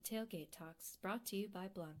Tailgate Talks is brought to you by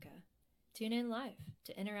Blanca. Tune in live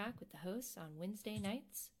to interact with the hosts on Wednesday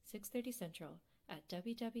nights, 6:30 Central at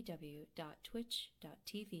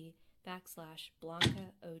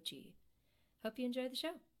www.twitch.tv/BlancaOG. Hope you enjoy the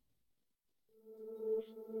show.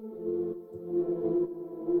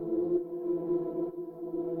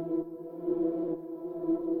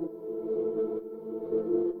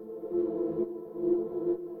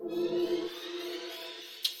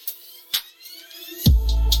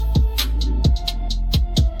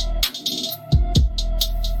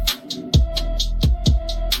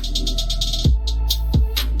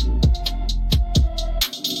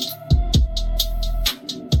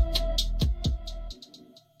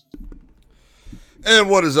 And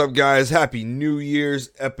what is up, guys? Happy New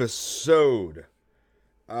Year's episode.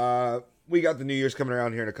 We got the New Year's coming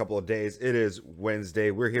around here in a couple of days. It is Wednesday.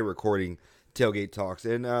 We're here recording Tailgate Talks,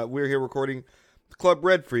 and we're here recording Club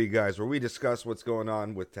Red for you guys, where we discuss what's going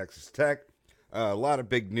on with Texas Tech. A lot of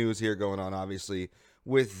big news here going on, obviously,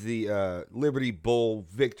 with the Liberty Bowl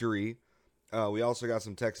victory. We also got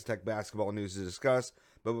some Texas Tech basketball news to discuss.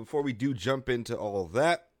 But before we do jump into all of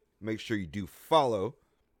that, make sure you do follow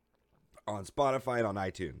on Spotify and on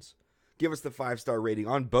iTunes. Give us the 5-star rating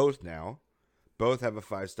on both now. Both have a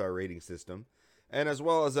 5-star rating system. And as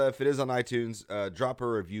well as if it is on iTunes, drop a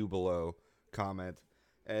review below, comment,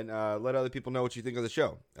 and let other people know what you think of the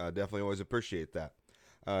show. Definitely always appreciate that.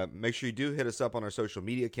 Make sure you do hit us up on our social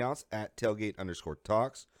media accounts at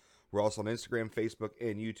tailgate_talks. We're also on Instagram, Facebook,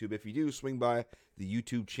 and YouTube. If you do swing by the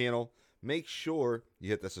YouTube channel, make sure you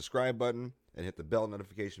hit the subscribe button and hit the bell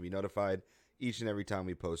notification to be notified each and every time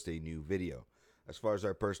we post a new video. As far as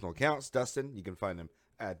our personal accounts, Dustin, you can find him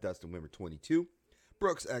at DustinWimmer22,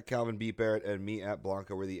 Brooks at Calvin B. Barrett, and me at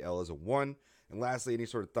Blanca, where the L is a 1. And lastly, any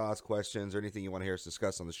sort of thoughts, questions, or anything you want to hear us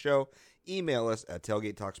discuss on the show, email us at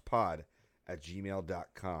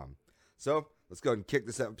tailgatetalkspod@gmail.com. So let's go ahead and kick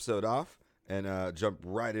this episode off and jump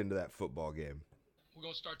right into that football game. We're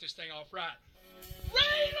going to start this thing off right.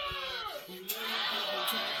 Raiders!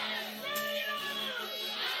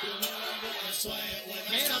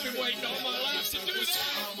 Man, I've been waiting all my life to do that.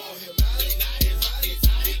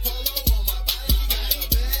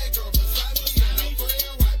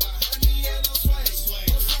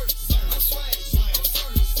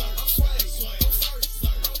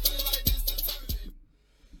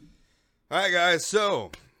 All right, guys,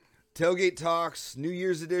 so Tailgate Talks, New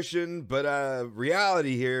Year's edition, but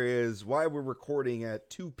reality here is why we're recording at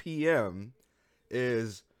 2 p.m.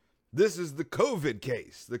 is this is the COVID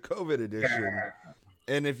case, the COVID edition.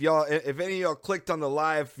 And if any of y'all clicked on the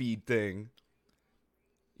live feed thing,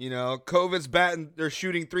 you know, COVID's batting, they're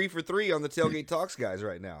shooting 3 for 3 on the Tailgate Talks guys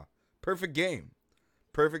right now. Perfect game.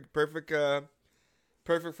 Perfect from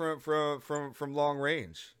long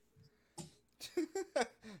range.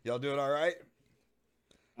 Y'all doing all right?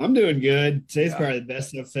 I'm doing good. Today's probably the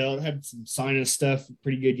best I've felt. Had some sinus stuff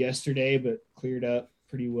pretty good yesterday, but cleared up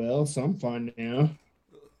pretty well, so I'm fine now.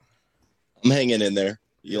 I'm hanging in there.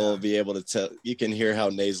 You'll be able to tell. You can hear how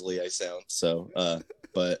nasally I sound. So,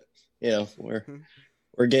 but you know, we're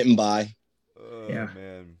getting by. Oh, yeah,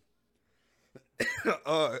 man.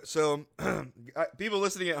 So, people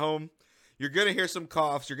listening at home, you're gonna hear some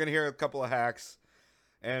coughs. You're gonna hear a couple of hacks,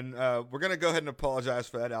 and we're gonna go ahead and apologize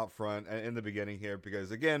for that out front in the beginning here, because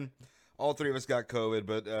again, all three of us got COVID,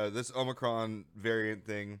 but this Omicron variant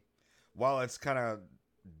thing, while it's kind of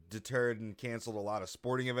deterred and canceled a lot of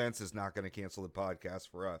sporting events, is not going to cancel the podcast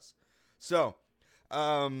for us. So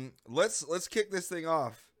let's kick this thing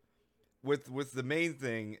off with the main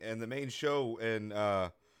thing and the main show. And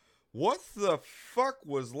what the fuck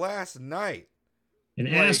was last night? An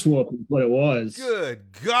ass whoop is what it was.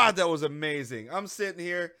 Good God, that was amazing. I'm sitting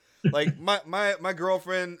here like my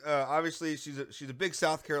girlfriend, obviously she's a big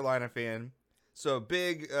South Carolina fan. So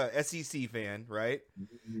big SEC fan, right?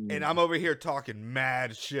 And I'm over here talking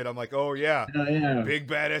mad shit. I'm like, oh, yeah. Big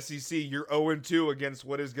bad SEC. You're 0-2 against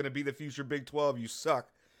what is going to be the future Big 12. You suck.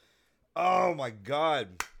 Oh, my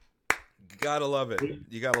God. Gotta love it.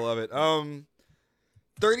 You got to love it.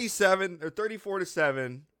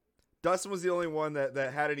 34-7. Dustin was the only one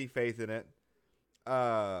that had any faith in it.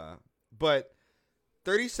 But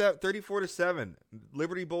 34-7,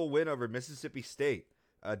 Liberty Bowl win over Mississippi State.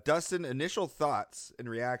 Dustin, initial thoughts and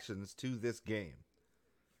reactions to this game?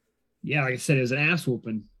 Yeah, like I said, it was an ass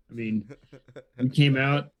whooping. I mean, we came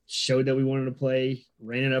out, showed that we wanted to play,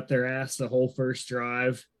 ran it up their ass the whole first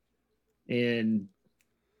drive, and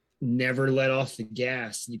never let off the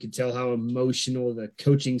gas. You could tell how emotional the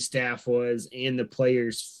coaching staff was, and the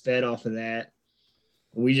players fed off of that.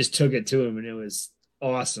 We just took it to them, and it was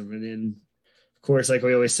awesome. And then, of Of course, like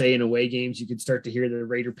we always say in away games, you could start to hear the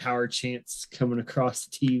Raider power chants coming across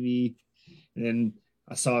the TV. And then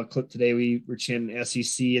I saw a clip today. We were chanting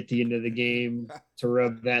SEC at the end of the game to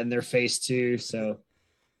rub that in their face too. So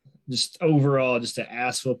just overall, just an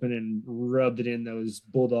ass whooping and rubbed it in those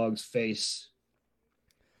Bulldogs' face.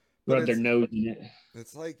 Rubbed their nose in it.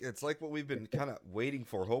 It's like what we've been kind of waiting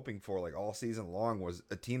for, hoping for, like all season long, was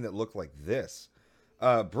a team that looked like this.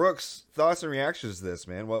 Brooks, thoughts and reactions to this,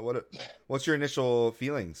 man? What's your initial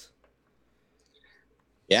feelings?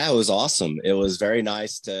 Yeah, it was awesome. It was very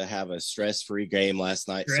nice to have a stress-free game last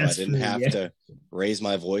night, so I didn't have to raise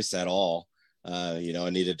my voice at all. I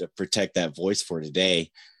needed to protect that voice for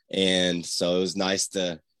today. And so it was nice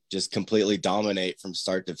to just completely dominate from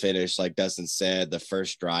start to finish. Like Dustin said, the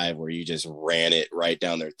first drive where you just ran it right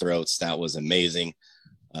down their throats, that was amazing.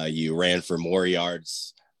 You ran for more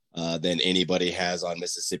yards than anybody has on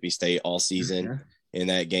Mississippi State all season in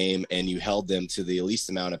that game, and you held them to the least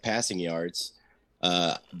amount of passing yards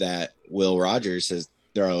that Will Rogers has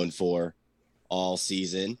thrown for all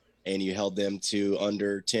season, and you held them to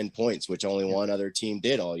under 10 points, which only one other team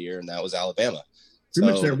did all year, and that was Alabama. Pretty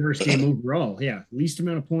much their worst game overall. Yeah. Least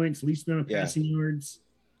amount of points, least amount of passing yards.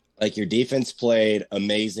 Like, your defense played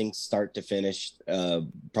amazing start to finish.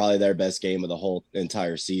 Probably their best game of the whole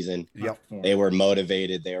entire season. Yep. They were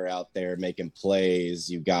motivated. They were out there making plays.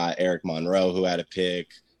 You got Eric Monroe, who had a pick,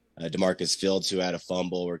 DeMarcus Fields, who had a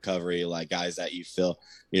fumble recovery, like guys that you feel,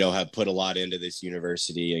 have put a lot into this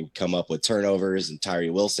university and come up with turnovers, and Tyree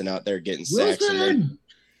Wilson out there getting sacks. And then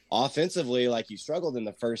offensively, like, you struggled in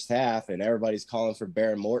the first half and everybody's calling for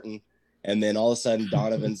Baron Morton. And then all of a sudden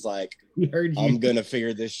Donovan's like, I'm going to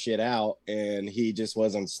figure this shit out. And he just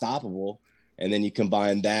was unstoppable. And then you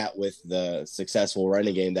combine that with the successful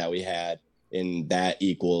running game that we had, and that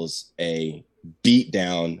equals a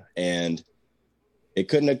beatdown. And it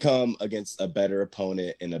couldn't have come against a better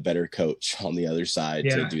opponent and a better coach on the other side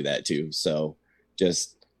to do that too. So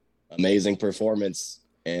just amazing performance.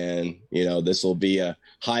 And, this will be a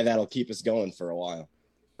high that'll keep us going for a while.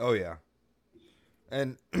 Oh, yeah.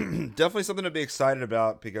 And definitely something to be excited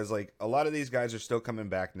about, because, like, a lot of these guys are still coming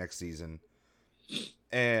back next season.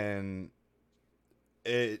 And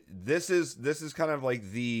this is kind of like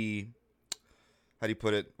the, how do you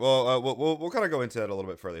put it? Well, we'll kind of go into that a little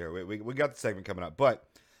bit further here. We got the segment coming up. But,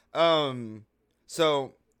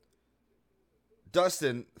 so,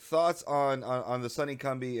 Dustin, thoughts on the Sonny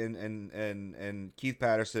Cumbie and Keith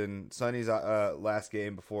Patterson, Sonny's last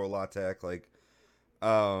game before La Tech. Like,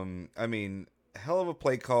 I mean, hell of a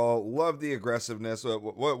play call. Love the aggressiveness.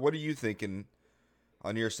 What are you thinking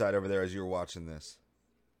on your side over there as you were watching this?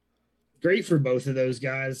 Great for both of those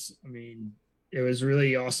guys. I mean, it was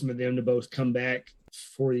really awesome of them to both come back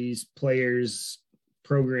for these players,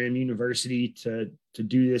 program, university to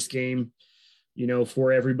do this game,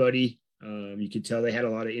 for everybody. You could tell they had a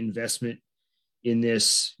lot of investment in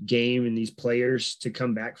this game and these players to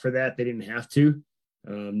come back for that. They didn't have to.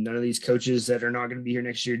 None of these coaches that are not going to be here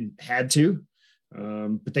next year had to,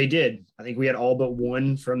 but they did. I think we had all but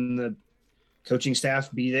one from the coaching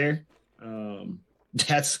staff be there.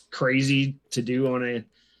 That's crazy to do on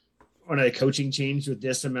a coaching change with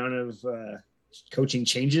this amount of coaching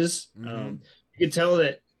changes. You could tell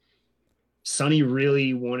that Sonny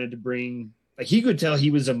really wanted to bring. Like, he could tell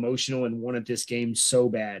he was emotional and wanted this game so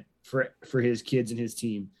bad for his kids and his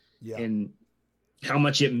team, and how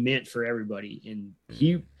much it meant for everybody. And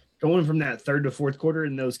he going from that third to fourth quarter,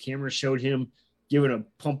 and those cameras showed him giving a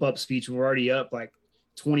pump up speech. And we're already up like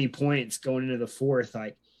 20 points going into the fourth.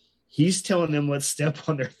 Like, he's telling them, let's step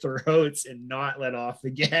on their throats and not let off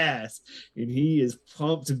the gas. And he is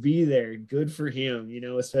pumped to be there. Good for him,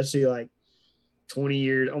 especially like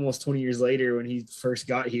almost 20 years later, when he first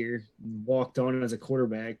got here and walked on as a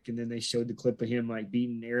quarterback. And then they showed the clip of him like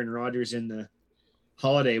beating Aaron Rodgers in the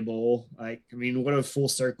Holiday Bowl. Like, I mean, what a full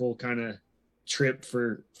circle kind of trip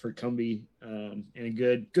for Cumbie, and a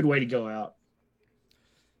good way to go out.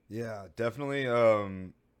 Yeah, definitely.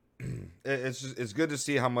 It's good to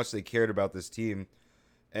see how much they cared about this team,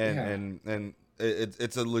 and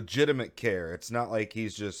it's a legitimate care. It's not like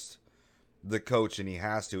he's just the coach and he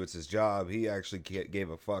has to. It's his job. He actually gave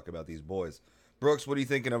a fuck about these boys. Brooks, what are you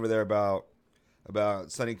thinking over there about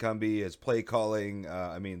Sonny Cumbie, his play calling?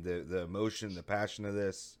 I mean, the emotion, the passion of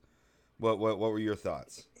this. What were your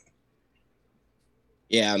thoughts?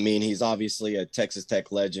 Yeah, I mean, he's obviously a Texas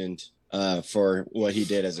Tech legend for what he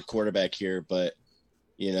did as a quarterback here, but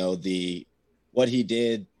what he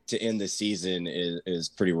did to end the season is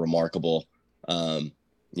pretty remarkable. A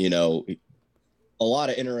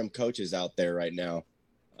lot of interim coaches out there right now.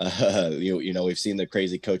 We've seen the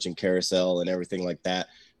crazy coaching carousel and everything like that.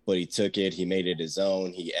 but he took it, he made it his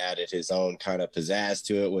own. He added his own kind of pizzazz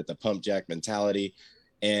to it with the pump jack mentality.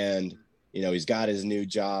 And, you know, he's got his new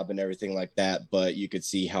job and everything like that, but you could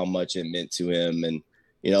see how much it meant to him. And,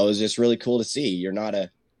 you know, it was just really cool to see. You're not a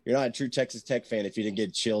true Texas Tech fan if you didn't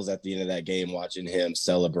get chills at the end of that game watching him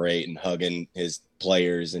celebrate and hugging his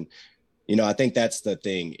players. And, you know, I think that's the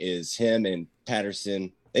thing is him and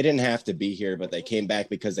Patterson, they didn't have to be here, but they came back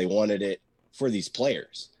because they wanted it for these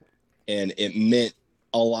players. And it meant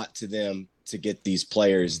a lot to them to get these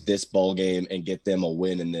players this bowl game and get them a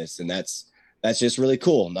win in this. And that's just really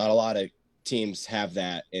cool. Not a lot of teams have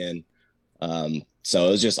that. And so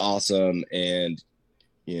it was just awesome. And,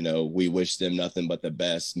 you know, we wish them nothing but the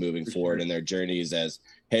best moving forward in their journeys as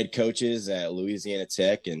head coaches at Louisiana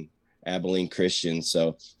Tech and Abilene Christian.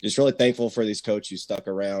 So just really thankful for these coaches who stuck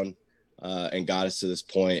around and got us to this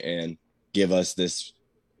point and give us this,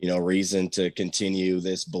 you know, reason to continue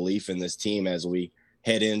this belief in this team as we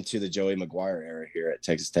head into the Joey McGuire era here at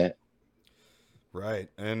Texas Tech. Right.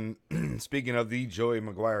 And speaking of the Joey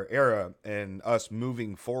McGuire era and us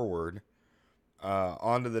moving forward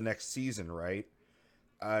onto the next season, right?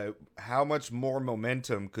 How much more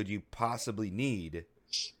momentum could you possibly need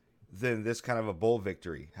than this kind of a bowl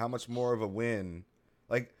victory? How much more of a win?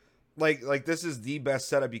 Like this is the best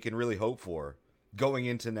setup you can really hope for going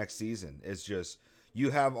into next season. It's just you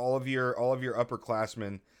have all of your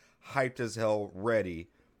upperclassmen hyped as hell, ready.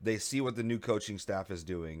 They see what the new coaching staff is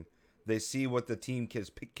doing. They see what the team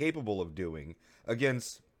is capable of doing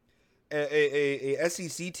against a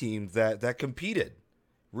SEC team that competed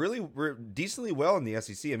really decently well in the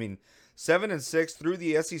SEC. I mean, 7-6 through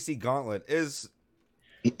the SEC gauntlet is.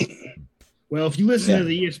 Well, if you listen to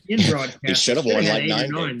the ESPN broadcast, he should have won like 9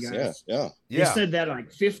 games. Guys. Yeah. They said that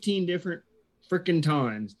like 15 different freaking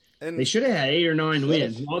times. And they should have had 8 or 9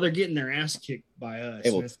 wins while they're getting their ass kicked by us.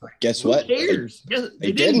 Hey, well, guess what? Who cares?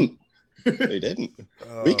 They didn't. They didn't.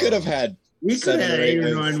 We could have had. We could have had 8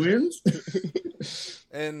 or 9 wins.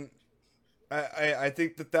 And I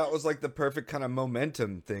think that was like the perfect kind of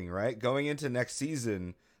momentum thing, right? Going into next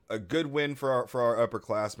season, a good win for our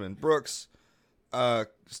upperclassmen. Brooks,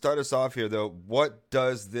 start us off here though. What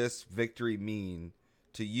does this victory mean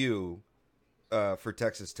to you for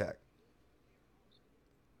Texas Tech?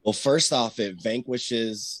 Well, first off, it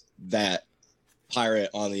vanquishes that Pirate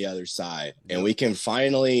on the other side. And we can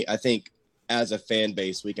finally, I think, as a fan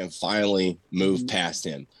base, we can finally move past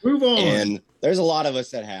him. Move on. And there's a lot of us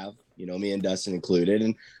that have, you know, me and Dustin included.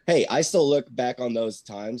 And, hey, I still look back on those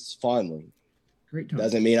times fondly. Great time.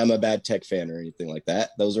 Doesn't mean I'm a bad Tech fan or anything like that.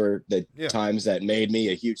 Those were the times that made me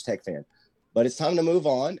a huge Tech fan. But it's time to move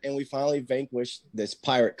on, and we finally vanquished this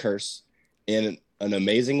Pirate curse in an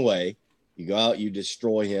amazing way. You go out, you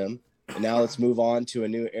destroy him, and now let's move on to a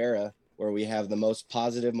new era where we have the most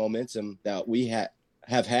positive momentum that we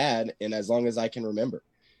have had in as long as I can remember.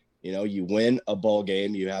 You know, you win a bowl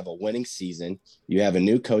game, you have a winning season, you have a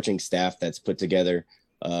new coaching staff that's put together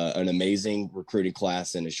an amazing recruiting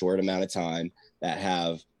class in a short amount of time that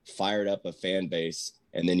have fired up a fan base,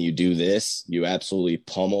 and then you do this, you absolutely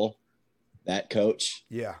pummel that coach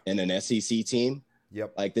in an SEC team.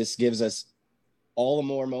 Yep. Like, this gives us all the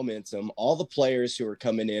more momentum. All the players who are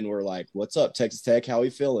coming in were like, what's up, Texas Tech? How we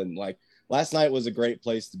feeling? Like, last night was a great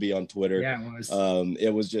place to be on Twitter. Yeah, it was.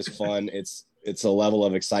 It was just fun. It's a level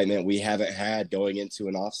of excitement we haven't had going into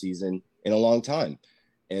an off season in a long time.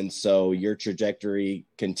 And so your trajectory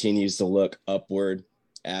continues to look upward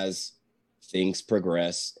as things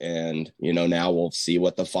progress. And, you know, now we'll see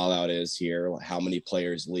what the fallout is here, how many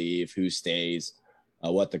players leave, who stays,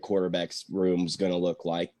 what the quarterback's room is going to look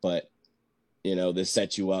like. But, you know, this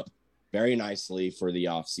sets you up very nicely for the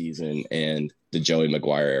offseason and the Joey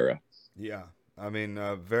McGuire era. Yeah. I mean,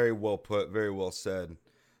 very well put, very well said.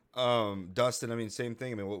 Dustin, I mean, same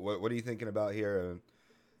thing. I mean, what are you thinking about here?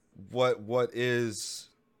 What does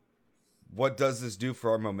this do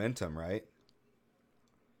for our momentum, right?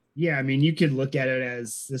 Yeah, I mean, you could look at it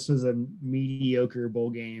as this was a mediocre bowl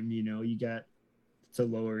game. You know, it's a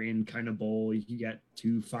lower end kind of bowl. You got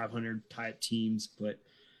 2 500 type teams, but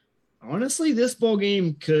honestly, this bowl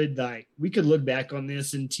game we could look back on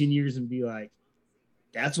this in 10 years and be like,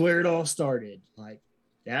 that's where it all started. Like,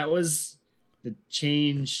 that was the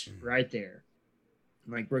change right there.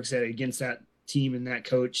 Like Brooks said, against that team and that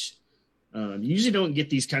coach, you usually don't get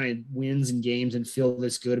these kind of wins and games and feel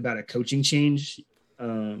this good about a coaching change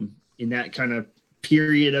in that kind of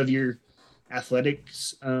period of your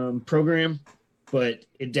athletics program. But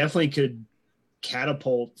it definitely could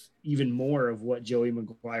catapult even more of what Joey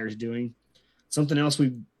McGuire is doing. Something else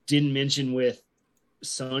we didn't mention with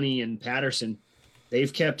Sonny and Patterson,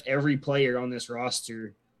 they've kept every player on this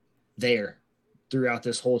roster there. throughout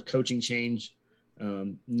this whole coaching change.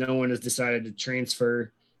 No one has decided to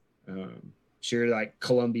transfer. Sure, like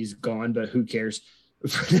Columbia's gone, but who cares?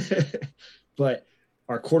 But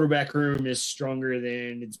our quarterback room is stronger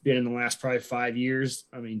than it's been in the last probably 5 years.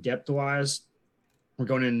 I mean, depth-wise, we're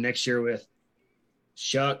going in next year with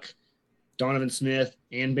Shuck, Donovan Smith,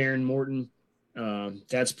 and Baron Morton.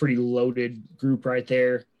 That's a pretty loaded group right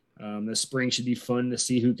there. The spring should be fun to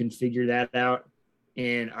see who can figure that out.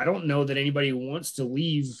 And I don't know that anybody wants to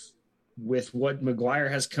leave with what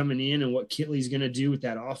McGuire has coming in and what Kitley's going to do with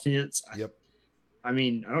that offense. Yep. I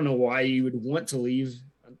mean, I don't know why you would want to leave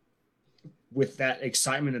with that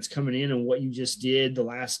excitement that's coming in and what you just did the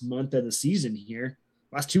last month of the season here.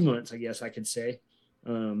 Last 2 months, I guess I could say. I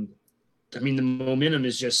mean, the momentum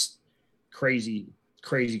is just crazy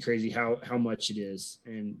how much it is.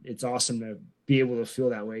 And it's awesome to be able to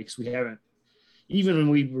feel that way because we haven't, even when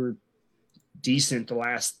we were decent the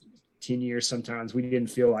last 10 years, sometimes we didn't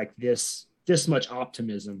feel like this much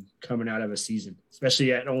optimism coming out of a season,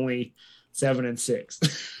 especially at only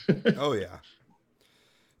 7-6. Oh yeah.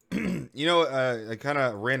 You know, a kind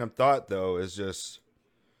of random thought though is just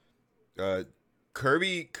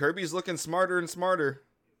Kirby's looking smarter and smarter.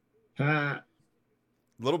 A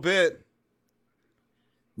little bit.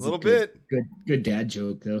 Good dad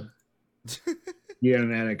joke though. You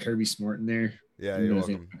haven't had a Kirby Smart in there. Yeah, you're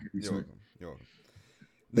welcome.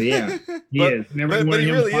 But yeah, he is. Remember but when he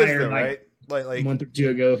him really fired is though, right? Like a month or two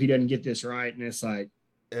ago, if he doesn't get this right, and it's like,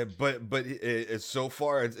 but it's so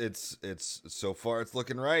far it's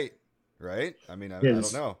looking right. I mean, I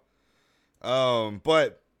don't know.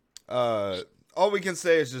 But all we can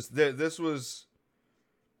say is just this was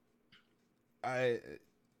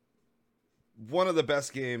one of the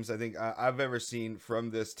best games I think I've ever seen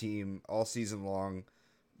from this team all season long,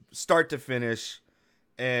 start to finish.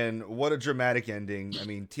 And what a dramatic ending. I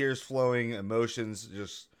mean, tears flowing, emotions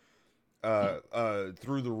just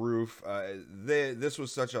through the roof. This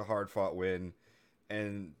was such a hard-fought win,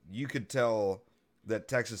 and you could tell that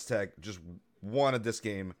Texas Tech just wanted this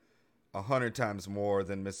game 100 times more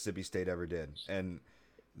than Mississippi State ever did. And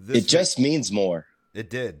it just means more.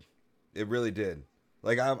 It did. It really did.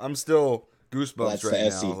 Like, I'm still goosebumps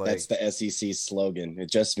now. That's the SEC slogan.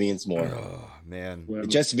 It just means more. Oh, man. It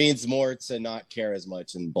just means more to not care as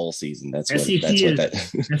much in bowl season. SEC is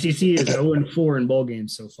 0-4 in bowl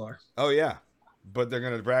games so far. Oh yeah, but they're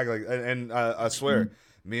gonna brag like, and I swear,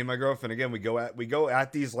 me and my girlfriend again, we go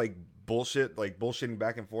at these like bullshitting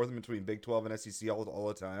back and forth between Big 12 and SEC all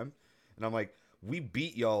the time, and I'm like, we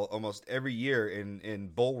beat y'all almost every year in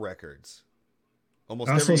bowl records.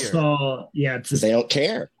 Almost every year. They don't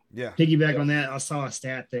care. Yeah. Piggyback on that, I saw a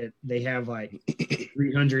stat that they have like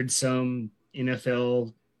 300 some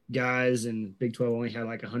NFL guys, and Big 12 only had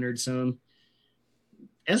like 100 some.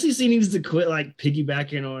 SEC needs to quit like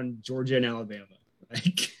piggybacking on Georgia and Alabama.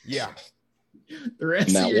 Like, yeah, the rest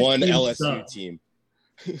and that of one LSU team,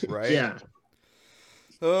 right? Yeah.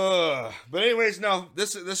 But anyways, no,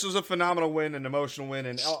 this was a phenomenal win, an emotional win,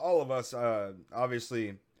 and all of us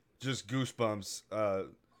obviously just goosebumps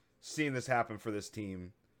seeing this happen for this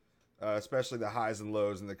team. Especially the highs and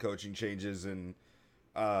lows and the coaching changes and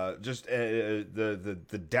just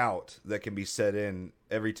the doubt that can be set in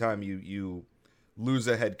every time you lose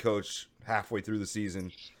a head coach halfway through the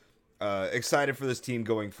season. Excited for this team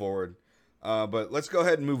going forward. But let's go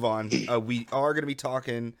ahead and move on. We are going to be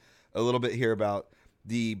talking a little bit here about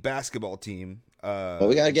the basketball team. But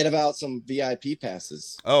we got to get about some VIP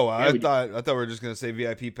passes. Oh, I thought we were just going to say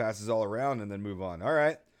VIP passes all around and then move on. All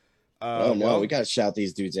right. We got to shout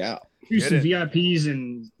these dudes out. Here's some VIPs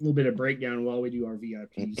and a little bit of breakdown while we do our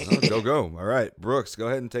VIPs. Go. All right, Brooks, go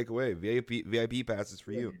ahead and take away. VIP passes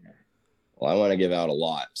for you. Well, I want to give out a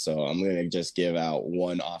lot, so I'm going to just give out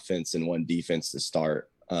one offense and one defense to start.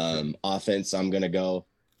 Offense, I'm going to go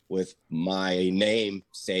with my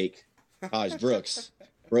namesake, Taj Brooks.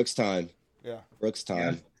 Brooks time. Yeah. Brooks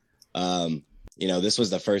time. Yeah. This was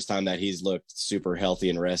the first time that he's looked super healthy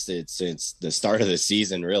and rested since the start of the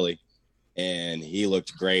season, really. And he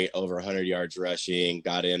looked great, over 100 yards rushing,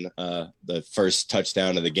 got in the first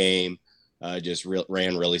touchdown of the game,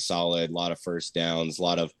 ran really solid, a lot of first downs, a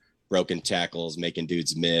lot of broken tackles, making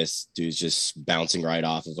dudes miss, dudes just bouncing right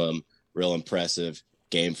off of them. Real impressive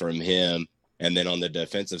game from him. And then on the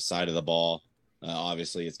defensive side of the ball,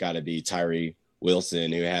 obviously it's got to be Tyree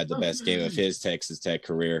Wilson, who had the best game of his Texas Tech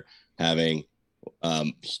career, having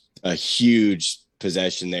a huge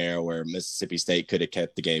possession there where Mississippi State could have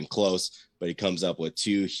kept the game close, but he comes up with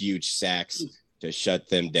 2 huge sacks to shut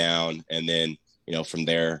them down. And then, from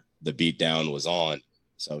there, the beatdown was on.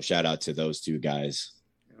 So shout out to those 2 guys.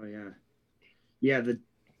 Oh yeah. Yeah.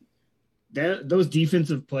 those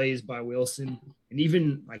defensive plays by Wilson, and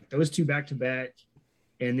even like those two back to back,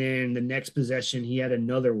 and then the next possession he had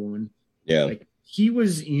another one. Yeah. Like he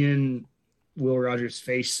was in Will Rogers'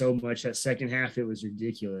 face so much that second half it was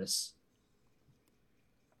ridiculous.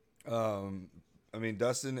 I mean,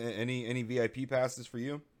 Dustin, any VIP passes for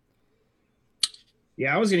you?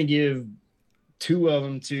 Yeah, I was going to give 2 of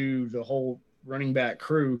them to the whole running back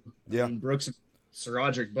crew. Yeah. I mean, Brooks and Sir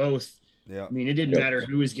Roderick both. Yeah. I mean, it didn't matter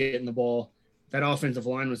who was getting the ball. That offensive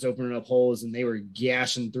line was opening up holes, and they were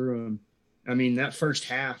gashing through them. I mean, that first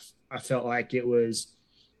half, I felt like it was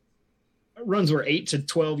runs were 8 to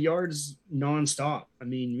 12 yards nonstop. I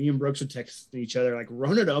mean, me and Brooks would text each other like,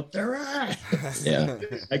 "Run it up their ass." Yeah.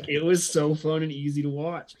 Like it was so fun and easy to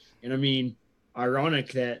watch. And I mean,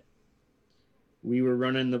 ironic that we were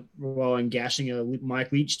running and gashing a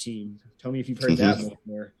Mike Leach team. Tell me if you've heard that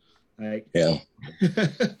before. Like, yeah,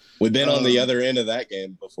 we've been on the other end of that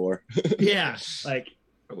game before. Yeah, like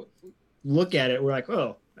look at it, we're like,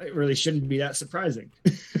 oh, it really shouldn't be that surprising.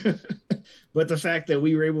 But the fact that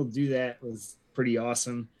we were able to do that was pretty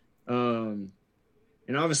awesome. And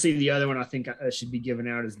obviously, the other one I think I should be given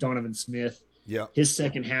out is Donovan Smith. Yeah, his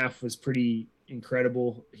second half was pretty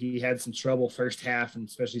incredible. He had some trouble first half and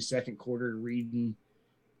especially second quarter reading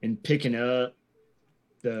and picking up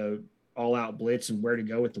the all-out blitz and where to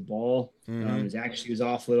go with the ball. His action was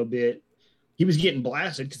off a little bit. He was getting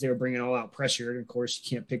blasted because they were bringing all-out pressure, and of course you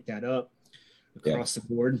can't pick that up across the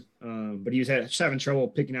board. But he was just having trouble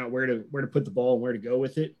picking out where to put the ball and where to go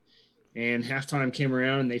with it. And halftime came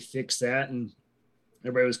around and they fixed that, and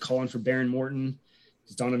everybody was calling for Baron Morton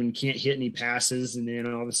because Donovan can't hit any passes. And then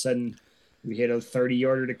all of a sudden we hit a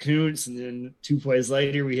 30-yarder to Kuntz, and then 2 plays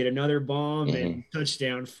later we hit another bomb and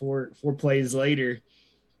touchdown four plays later.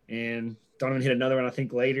 And Donovan hit another one, I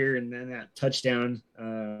think, later. And then that touchdown,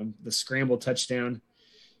 the scramble touchdown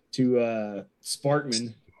to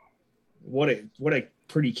Sparkman. What a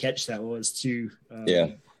pretty catch that was, too.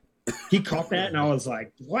 He caught that, and I was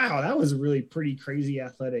like, wow, that was a really pretty crazy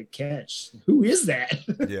athletic catch. Who is that?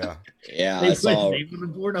 Yeah. Yeah, I saw his name on the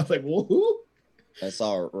board. I was like, well, who? I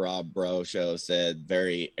saw Rob Bro show said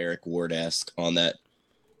very Eric Ward-esque on that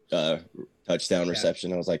touchdown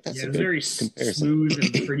reception. I was like, that's a good very comparison. Smooth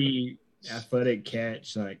and pretty athletic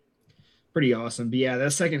catch, like pretty awesome. But yeah,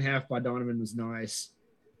 that second half by Donovan was nice.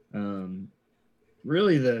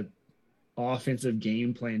 Really the offensive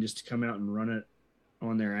game plan just to come out and run it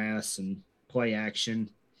on their ass and play action,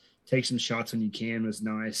 take some shots when you can was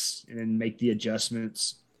nice, and then make the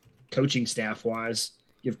adjustments coaching staff wise.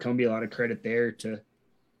 Give Cumbie a lot of credit there to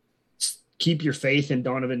keep your faith in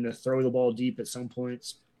Donovan to throw the ball deep at some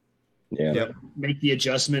points. Yeah. Yep. Make the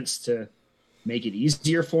adjustments to make it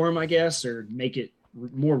easier for him, I guess, or make it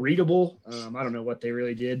more readable. I don't know what they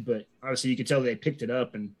really did, but obviously you could tell they picked it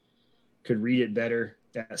up and could read it better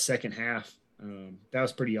that second half. That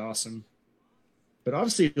was pretty awesome. But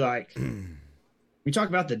obviously, like, we talk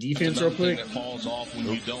about the defense real quick. That falls off when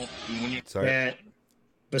you don't. Sorry. That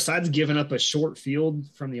besides giving up a short field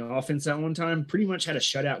from the offense at one time, pretty much had a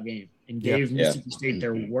shutout game and gave Mississippi State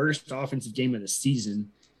their worst offensive game of the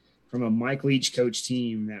season from a Mike Leach coach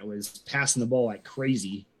team that was passing the ball like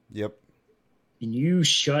crazy. Yep. And you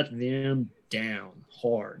shut them down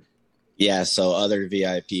hard. Yeah, so other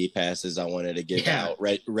VIP passes I wanted to give out.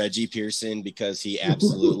 Reggie Pearson, because he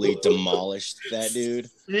absolutely demolished that dude.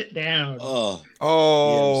 Sit down. So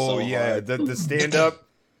yeah. hard. The stand-up.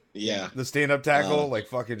 Yeah. The stand-up tackle, like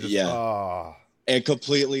fucking just, and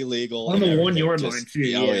completely legal. On the 1 yard line, too.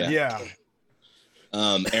 Yeah.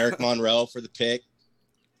 Eric Monroe for the pick.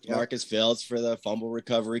 Marcus Fields for the fumble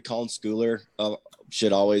recovery. Colin Schooler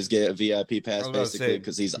should always get a VIP pass, basically,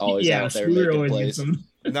 because he's always out there making plays.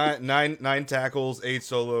 Nine tackles, 8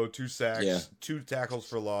 solo, 2 sacks, 2 tackles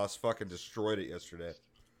for loss. Fucking destroyed it yesterday.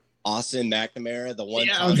 Austin McNamara, the one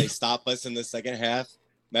time they stop us in the second half,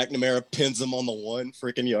 McNamara pins him on the 1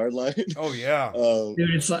 freaking yard line. Oh yeah,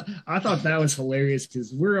 dude, it's like I thought that was hilarious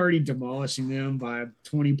because we're already demolishing them by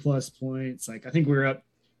 20 plus points. Like I think we were up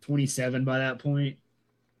 27 by that point,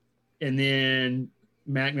 and then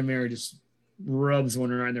McNamara just rubs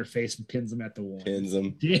one right in their face and pins them at the 1. Pins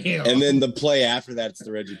them. Damn. And then the play after that, it's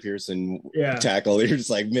the Reggie Pearson tackle. You're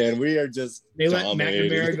just like, man, we are just They let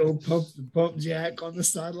dominating. McNamara go pump jack on the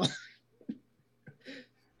sideline.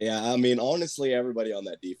 Yeah, I mean, honestly, everybody on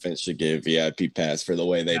that defense should get a VIP pass for the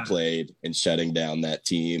way they played and shutting down that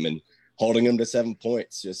team and holding them to 7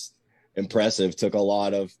 points. Just impressive. Took a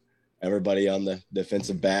lot of everybody on the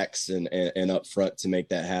defensive backs and up front to make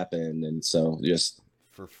that happen. And so just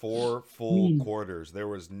for 4 full quarters, there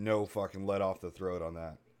was no fucking let off the throat on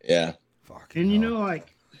that. Yeah. Fuck. And you know,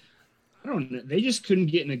 like I don't know. They just couldn't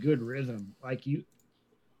get in a good rhythm.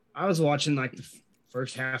 I was watching like the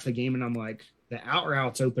first half of the game, and I'm like, the out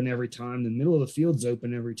route's open every time, the middle of the field's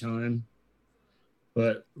open every time.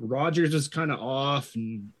 But Rogers was kind of off,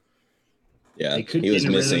 and Yeah, they couldn't he was get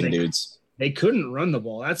in a missing rhythm. dudes. They couldn't run the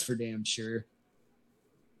ball. That's for damn sure.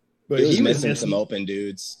 But He was missing some open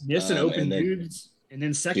dudes. missing open and then dudes. And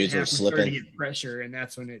then second dudes were half, we started to slipping. get pressure, and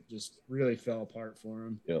that's when it just really fell apart for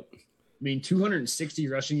him. Yep. I mean, 260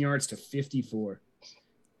 rushing yards to 54.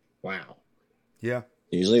 Wow. Yeah.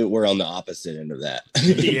 Usually we're on the opposite end of that.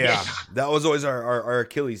 Yeah. That was always our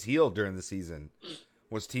Achilles heel during the season.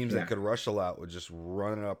 Was teams Yeah. that could rush a lot would just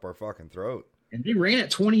run it up our fucking throat. And they ran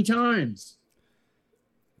it 20 times.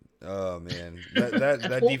 Oh man,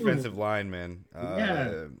 that defensive line, man,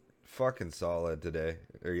 Yeah. fucking solid today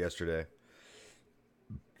or yesterday.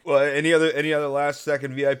 Well, any other last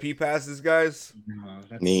second VIP passes, guys?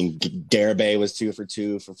 I mean, Garibay was 2 for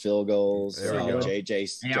 2 for field goals. There we go. JJ,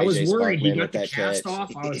 Hey, I was JJ worried he Sparkman got with the that cast catch.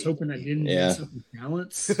 off. I was hoping that didn't Yeah. mess up his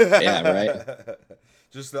balance. Yeah, right.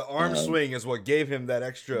 Just the arm swing is what gave him that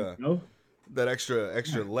extra No?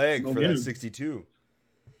 extra leg for that Momentum. 62.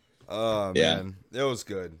 Oh Yeah. man, it was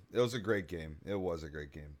good. It was a great game. It was a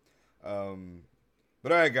great game.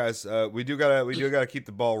 But all right, guys, we do gotta keep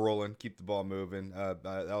the ball rolling, keep the ball moving.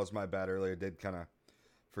 That was my bad earlier. Did kind of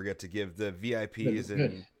forget to give the VIPs Good.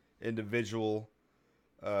 and individual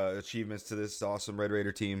achievements to this awesome Red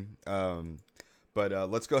Raider team. But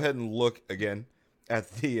let's go ahead and look again at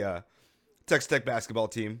the Texas Tech basketball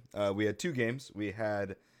team. We had 2 games. We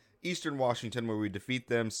had Eastern Washington, where we defeat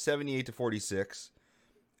them 78-46.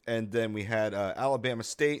 And then we had Alabama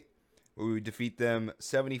State, where we defeat them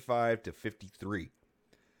 75-53.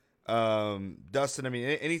 Dustin, I mean,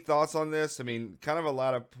 any thoughts on this? I mean, kind of a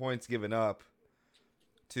lot of points given up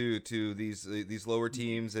to these lower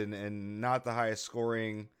teams and not the highest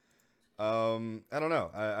scoring. I don't know.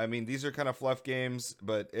 I mean, these are kind of fluff games,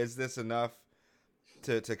 but is this enough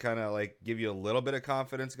to kind of like give you a little bit of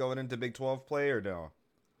confidence going into Big 12 play, or no?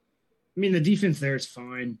 I mean, the defense there is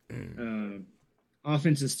fine.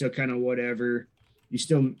 Offense is still kind of whatever. You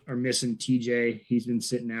still are missing TJ. He's been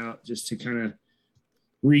sitting out just to kind of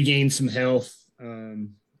regain some health.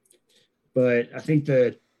 But I think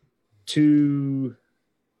the 2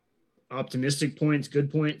 optimistic points,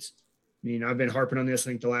 good points. I mean, I've been harping on this,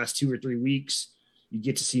 I think, the last 2 or 3 weeks. You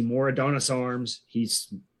get to see more Adonis Arms.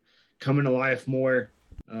 He's coming to life more.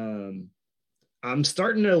 I'm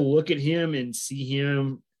starting to look at him and see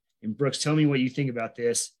him. And Brooks, tell me what you think about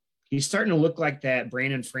this. He's starting to look like that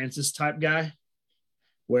Brandon Francis type guy,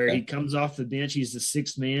 where he comes off the bench. He's the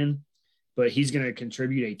 6th man, but he's going to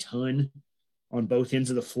contribute a ton on both ends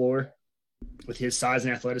of the floor with his size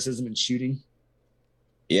and athleticism and shooting.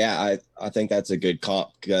 Yeah, I think that's a good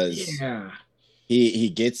comp because he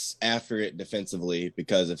gets after it defensively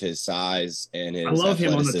because of his size and his I love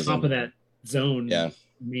him on the athleticism. top of that zone. Yeah.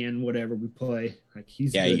 Man, whatever we play, like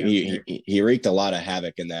he's Yeah, good out there. he wreaked a lot of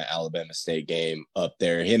havoc in that Alabama State game up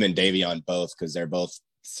there. Him and Davion both, because they're both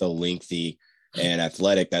so lengthy and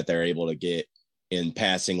athletic that they're able to get in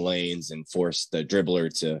passing lanes and force the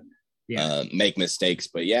dribbler to make mistakes.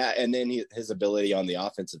 But yeah, and then his ability on the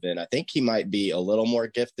offensive end, I think he might be a little more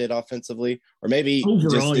gifted offensively, or maybe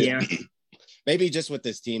Overall, maybe just with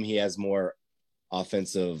this team he has more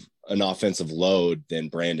an offensive load than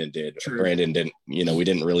Brandon did. True. Brandon didn't, we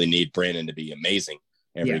didn't really need Brandon to be amazing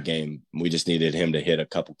every game. We just needed him to hit a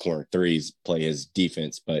couple corner threes, play his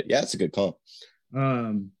defense. But yeah, it's a good comp.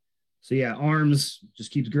 So yeah, Arms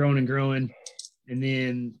just keeps growing and growing. And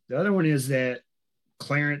then the other one is that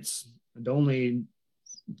Clarence Adonli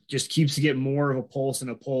just keeps getting more of a pulse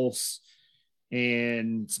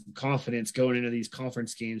and some confidence going into these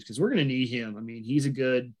conference games, because we're going to need him. I mean, he's a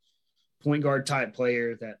good point guard type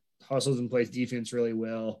player that hustles and plays defense really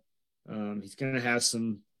well. He's going to have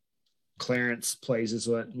some Clarence plays, is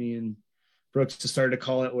what me and Brooks just started to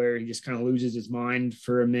call it, where he just kind of loses his mind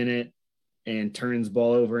for a minute and turns the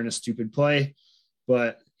ball over in a stupid play.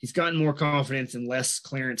 But he's gotten more confidence and less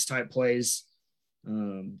Clarence type plays.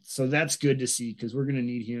 So that's good to see, because we're going to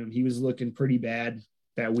need him. He was looking pretty bad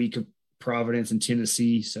that week of Providence and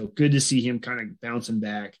Tennessee. So good to see him kind of bouncing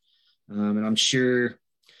back. And I'm sure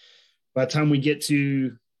by the time we get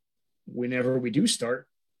to whenever we do start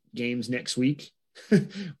games next week,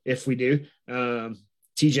 if we do,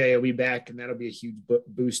 TJ will be back, and that'll be a huge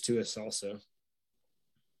boost to us also.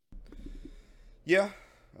 Yeah.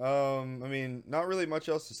 I mean, not really much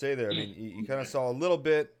else to say there. I mean, you kind of saw a little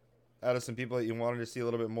bit out of some people that you wanted to see a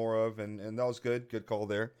little bit more of, and that was good. Good call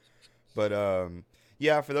there. But,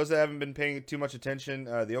 yeah, for those that haven't been paying too much attention,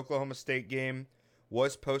 the Oklahoma State game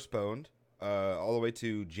was postponed. all the way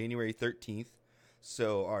to January 13th.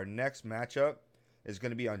 So our next matchup is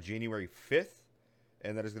going to be on January 5th,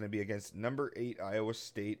 and that is going to be against number 8 Iowa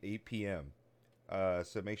State, 8 p.m.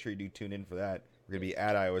 So make sure you do tune in for that. We're going to be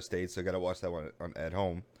at Iowa State, so got to watch that one at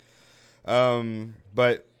home. I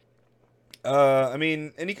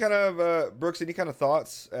mean, any kind of Brooks, any kind of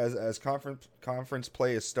thoughts as conference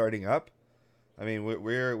play is starting up? I mean,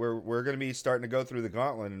 we're going to be starting to go through the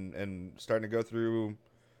gauntlet and starting to go through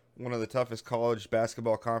one of the toughest college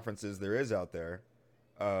basketball conferences there is out there.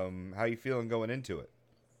 How you feeling going into it?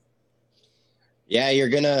 Yeah, you're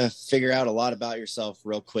going to figure out a lot about yourself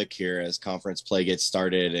real quick here as conference play gets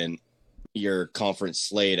started, and your conference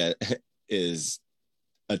slate is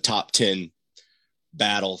a top 10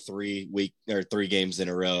 battle 3 games in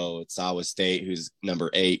a row. It's Iowa State, who's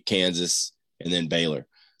number 8, Kansas, and then Baylor,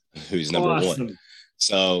 who's number 1.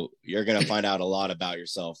 So you're going to find out a lot about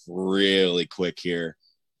yourself really quick here.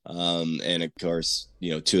 And of course,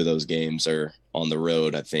 2 of those games are on the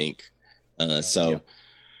road, I think. I'm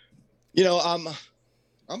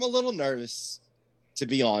a little nervous, to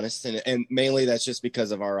be honest. And mainly that's just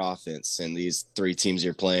because of our offense. And these 3 teams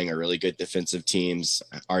you're playing are really good defensive teams.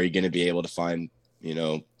 Are you going to be able to find,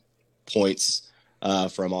 points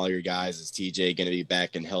from all your guys? Is TJ going to be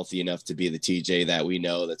back and healthy enough to be the TJ that we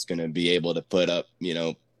know that's going to be able to put up,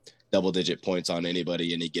 double-digit points on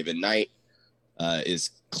anybody any given night? Is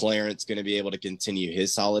Clarence going to be able to continue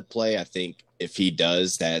his solid play? I think if he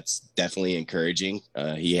does, that's definitely encouraging.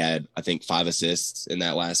 He had, I think, 5 assists in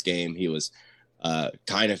that last game. He was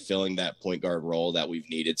kind of filling that point guard role that we've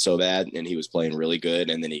needed so bad, and he was playing really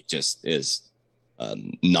good. And then he just is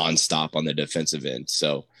nonstop on the defensive end.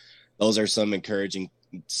 So those are some encouraging.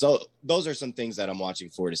 So those are some things that I'm watching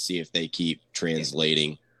for to see if they keep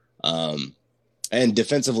translating. And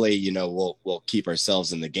defensively, we'll keep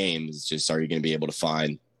ourselves in the game. It's just, are you going to be able to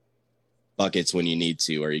find buckets when you need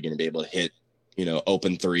to? Are you going to be able to hit,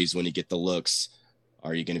 open threes when you get the looks?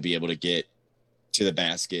 Are you going to be able to get to the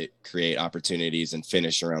basket, create opportunities, and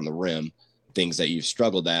finish around the rim? Things that you've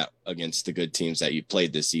struggled at against the good teams that you've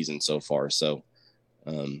played this season so far. So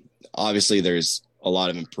obviously there's a lot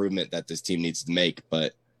of improvement that this team needs to make,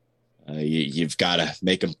 but you've got to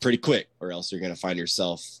make them pretty quick, or else you're going to find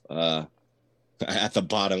yourself at the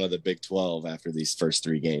bottom of the Big 12 after these first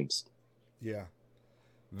 3 games. Yeah,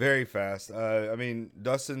 very fast. I mean,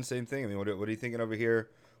 Dustin, same thing. I mean, what are you thinking over here?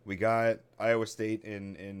 We got Iowa State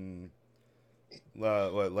in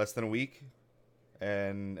less than a week,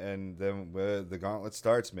 and then the gauntlet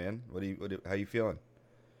starts, man. How you feeling?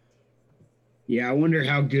 Yeah, I wonder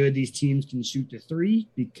how good these teams can shoot the 3,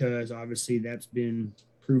 because obviously that's been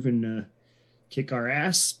proven to kick our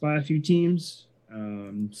ass by a few teams.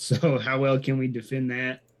 So how well can we defend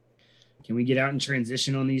that? Can we get out and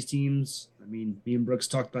transition on these teams? I mean, me and Brooks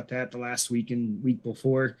talked about that the last week and week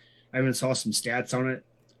before. I even saw some stats on it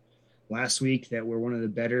last week that we're one of the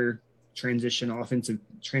better offensive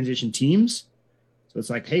transition teams. So it's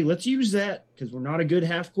like, hey, let's use that, because we're not a good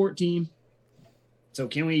half-court team. So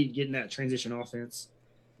can we get in that transition offense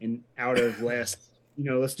and out of less,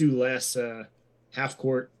 let's do less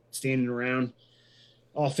half-court standing around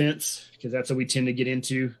offense, because that's what we tend to get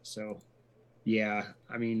into. So, yeah,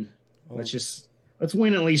 I mean, let's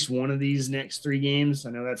win at least one of these next 3 games.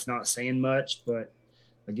 I know that's not saying much, but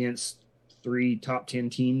against 3 top 10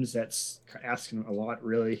 teams, that's asking a lot,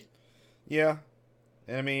 really. Yeah.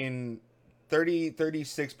 I mean,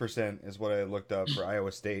 36% is what I looked up for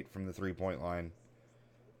Iowa State from the 3-point line.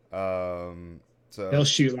 So they'll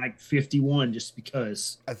shoot like 51 just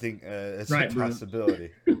because. I think it's right, a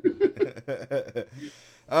possibility.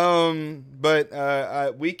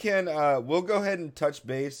 But we can we'll go ahead and touch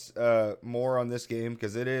base more on this game,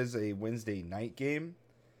 because it is a Wednesday night game.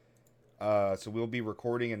 So we'll be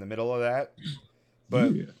recording in the middle of that.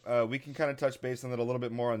 But we can kind of touch base on it a little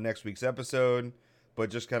bit more on next week's episode. But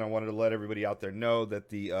just kind of wanted to let everybody out there know that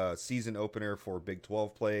the season opener for Big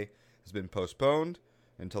 12 play has been postponed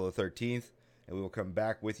until the 13th, and we will come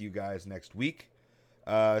back with you guys next week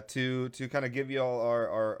to kind of give you all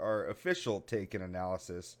our official take and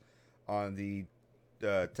analysis on the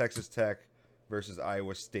Texas Tech versus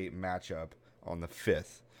Iowa State matchup on the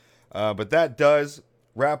 5th. But that does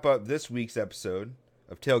wrap up this week's episode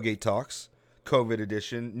of Tailgate Talks, COVID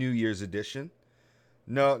edition, New Year's edition.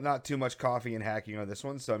 No, not too much coffee and hacking on this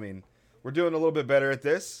one. So, I mean, we're doing a little bit better at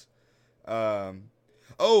this.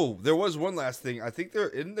 There was one last thing. I think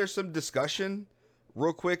isn't there some discussion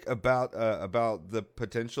real quick about the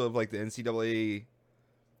potential of like the NCAA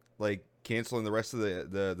like canceling the rest of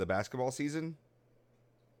the basketball season?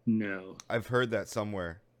 No. I've heard that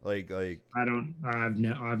somewhere. Like I've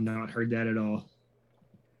not heard that at all.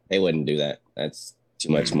 They wouldn't do that. That's too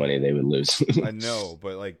much money they would lose. I know,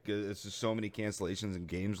 but like it's just so many cancellations in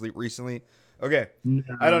games recently. Okay, No,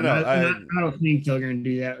 I don't know. I don't think they're going to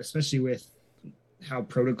do that, especially with how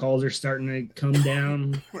protocols are starting to come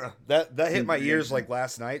down. that hit my ears like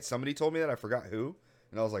last night. Somebody told me that. I forgot who,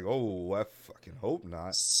 and I was like, oh, I fucking hope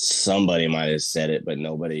not. Somebody might have said it, but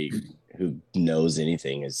nobody who knows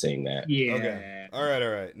anything is saying that. Yeah. Okay. All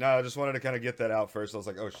right. No, I just wanted to kind of get that out first. I was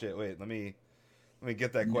like, oh shit, wait, let me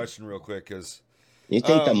get that question real quick because You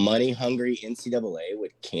think the money hungry NCAA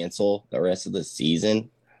would cancel the rest of the season?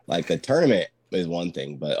 Like the tournament is one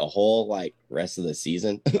thing, but a whole like rest of the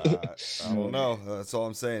season. I don't know. That's all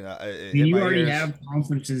I'm saying. You already have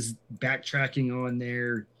conferences backtracking on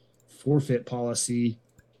their forfeit policy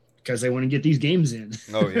because they want to get these games in.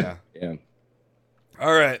 Oh yeah. Yeah.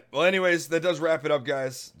 All right. Well, anyways, that does wrap it up,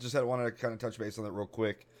 guys. Just wanted to kind of touch base on that real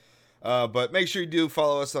quick. But make sure you do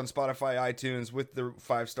follow us on Spotify, iTunes with the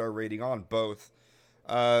 5-star rating on both.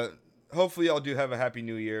 Hopefully y'all do have a happy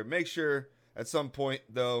new year. Make sure at some point,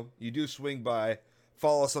 though, you do swing by.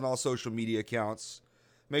 Follow us on all social media accounts.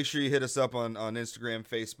 Make sure you hit us up on Instagram,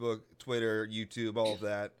 Facebook, Twitter, YouTube, all of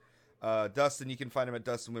that. Dustin, you can find him at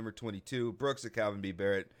DustinWimmer22. Brooks at Calvin B.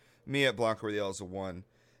 Barrett. Me at Blanco where the L's a 1.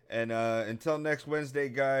 And until next Wednesday,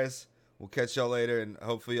 guys, we'll catch y'all later. And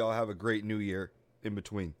hopefully y'all have a great new year in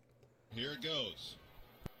between. Here it goes.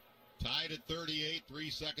 Tied at 38, 3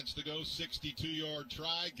 seconds to go, 62-yard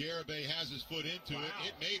try. Garibay has his foot into it.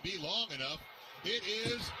 It may be long enough. It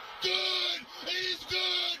is good!